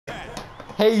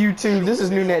Hey YouTube, this is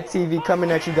NunetTV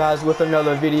coming at you guys with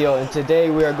another video, and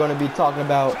today we are going to be talking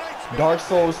about Dark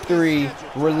Souls 3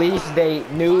 release date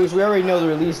news. We already know the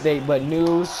release date, but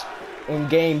news and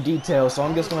game details. So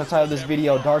I'm just going to title this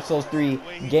video Dark Souls 3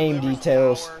 game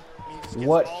details.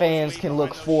 What fans can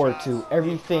look forward to,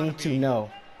 everything to know.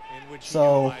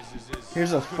 So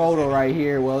here's a photo right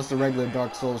here. Well, it's the regular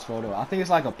Dark Souls photo. I think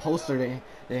it's like a poster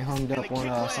they hung up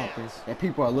on something that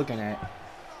people are looking at,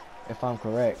 if I'm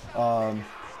correct.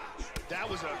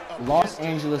 Los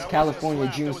Angeles,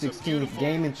 California, June 16th.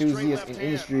 Game enthusiasts and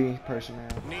industry personnel.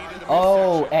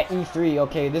 Oh, at E3.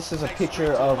 Okay, this is a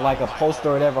picture of like a poster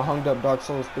or whatever hung up Dark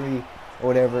Souls 3 or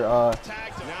whatever.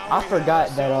 I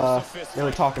forgot that they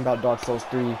were talking about Dark Souls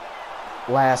 3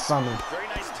 last summer.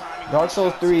 Dark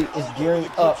Souls 3 is gearing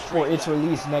up for its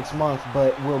release next month,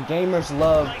 but will gamers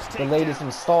love the latest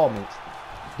installment?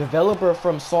 Developer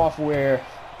From Software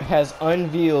has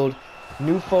unveiled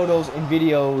new photos and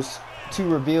videos to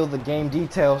reveal the game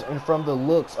details, and from the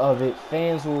looks of it,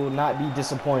 fans will not be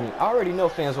disappointed. I already know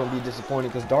fans won't be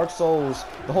disappointed because Dark Souls,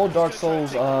 the whole Dark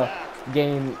Souls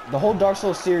game, the whole Dark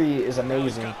Souls series is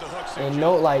amazing. And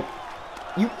no, like,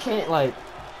 you can't, like,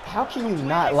 how can you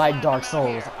not like Dark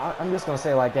Souls? I'm just gonna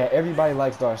say it like that. Everybody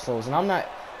likes Dark Souls, and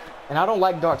I don't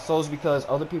like Dark Souls because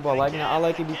other people are liking it. I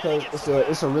like it because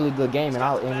it's a really good game,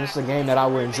 and it's a game that I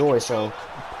would enjoy. So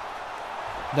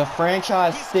the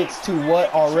franchise sticks to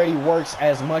what already works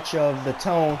as much of the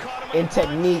tone and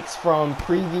techniques from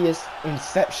previous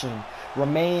Inception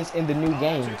remains in the new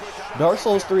game. Dark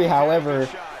Souls 3, however,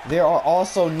 there are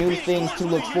also new things to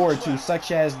look forward to,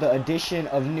 such as the addition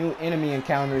of new enemy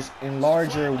encounters and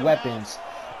larger weapons.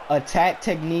 Attack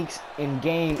techniques in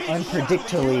game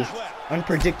unpredictably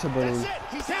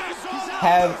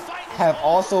have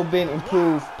also been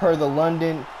improved per the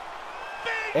London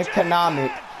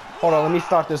Economic. Hold on, let me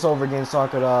start this over again so I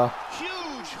could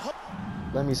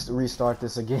let me restart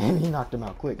this again. He knocked him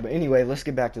out quick. But anyway, let's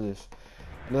get back to this.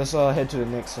 Let's head to the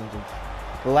next sentence.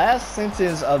 The last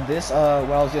sentence of this, what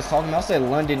I was just talking about, I said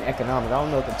London Economic. I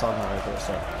don't know what they're talking about right there.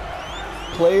 So,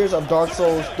 players of Dark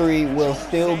Souls 3 will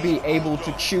still be able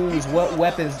to choose what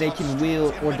weapons they can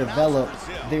wield or develop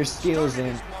their skills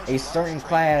in a certain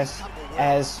class.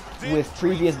 As with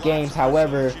previous games,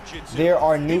 however, there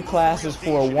are new classes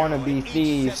for wannabe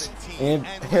thieves and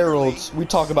heralds. We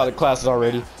talked about the classes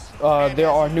already. There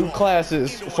are new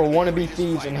classes for wannabe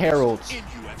thieves and heralds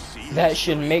that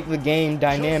should make the game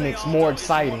dynamics more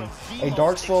exciting. A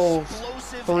Dark Souls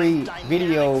 3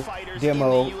 video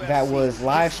demo that was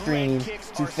live streamed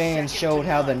to fans showed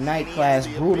how the knight class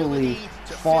brutally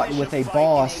fought with a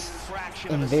boss,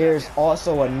 and there's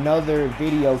also another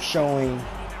video showing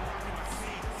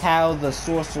how the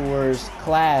sorcerer's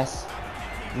class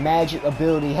magic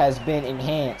ability has been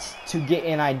enhanced. To get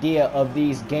an idea of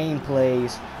these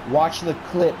gameplays, watch the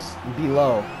clips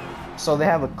below. So they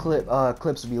have a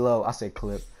clips below. I say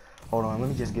clip. Hold on, let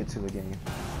me just get to the game.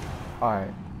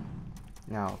 Alright.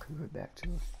 Now I can go back to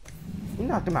it. He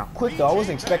knocked him out quick though. I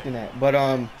wasn't expecting that. But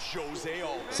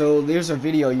so there's a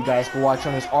video you guys can watch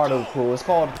on this article. It's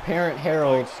called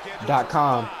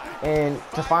ParentHerald.com. And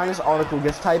to find this article,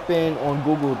 just type in on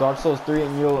Google Dark Souls 3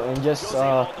 and just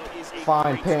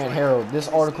find Parent Herald. This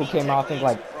article came out I think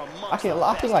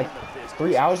like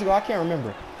 3 hours ago. I can't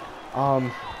remember.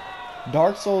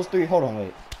 Dark Souls 3. Hold on,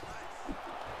 wait.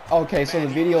 Okay, so the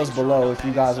video is below. If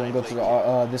you guys want to go to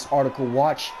the, this article,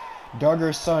 watch.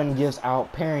 Duggar's son gives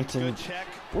out parenting.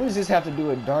 What does this have to do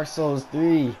with Dark Souls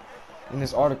 3 in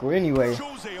this article? Anyway,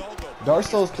 Dark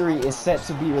Souls 3 is set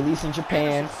to be released in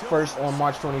Japan first on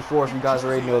March 24th. You guys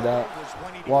already know that.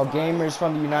 While gamers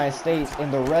from the United States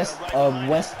and the rest of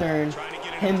Western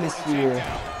Hemisphere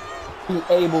be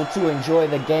able to enjoy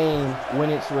the game when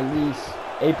it's released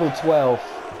April 12th.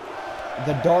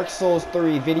 The Dark Souls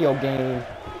 3 video game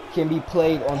can be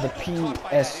played on the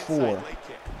PS4,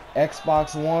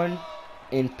 Xbox One,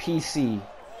 and PC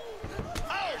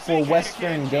for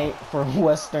Western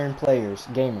players,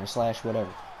 gamers / whatever.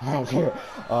 I don't care.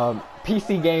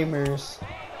 PC gamers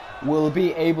will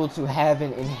be able to have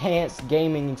an enhanced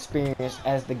gaming experience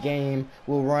as the game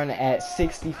will run at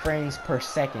 60 frames per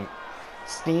second.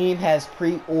 Steam has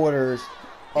pre-orders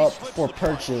up for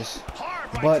purchase,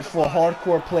 but for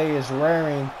hardcore players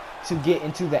raring to get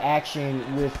into the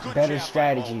action with better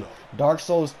strategy, Dark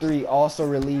Souls 3 also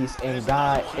released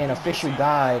an official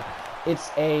guide.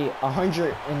 It's a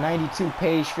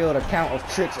 192-page filled account of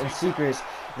tricks and secrets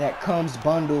that comes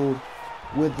bundled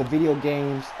with the video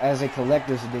games as a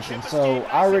collector's edition. So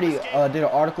I already did an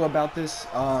article about this.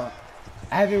 I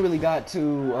haven't really gotten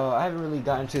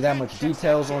to that much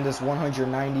details on this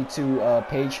 192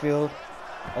 page filled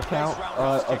account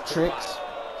of tricks.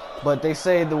 But they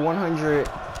say the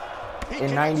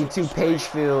 192 page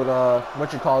field,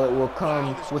 will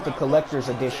come with the collector's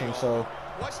edition. So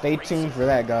stay tuned for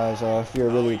that, guys, if you're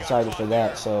really excited for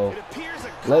that. So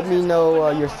let me know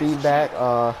your feedback,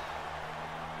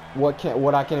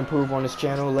 what I can improve on this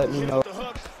channel. Let me know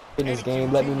in this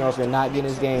game. Let me know if you're not getting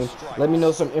this game. Let me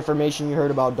know some information you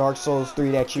heard about Dark Souls 3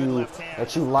 that you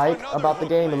like about the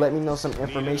game, and let me know some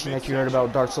information that you heard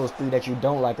about Dark Souls 3 that you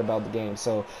don't like about the game.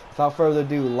 So without further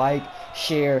ado, like,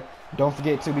 share, don't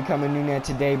forget to become a Nunet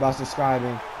today by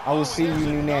subscribing. I will see you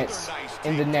Nunets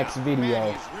in the next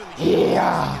video.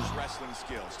 Yeah.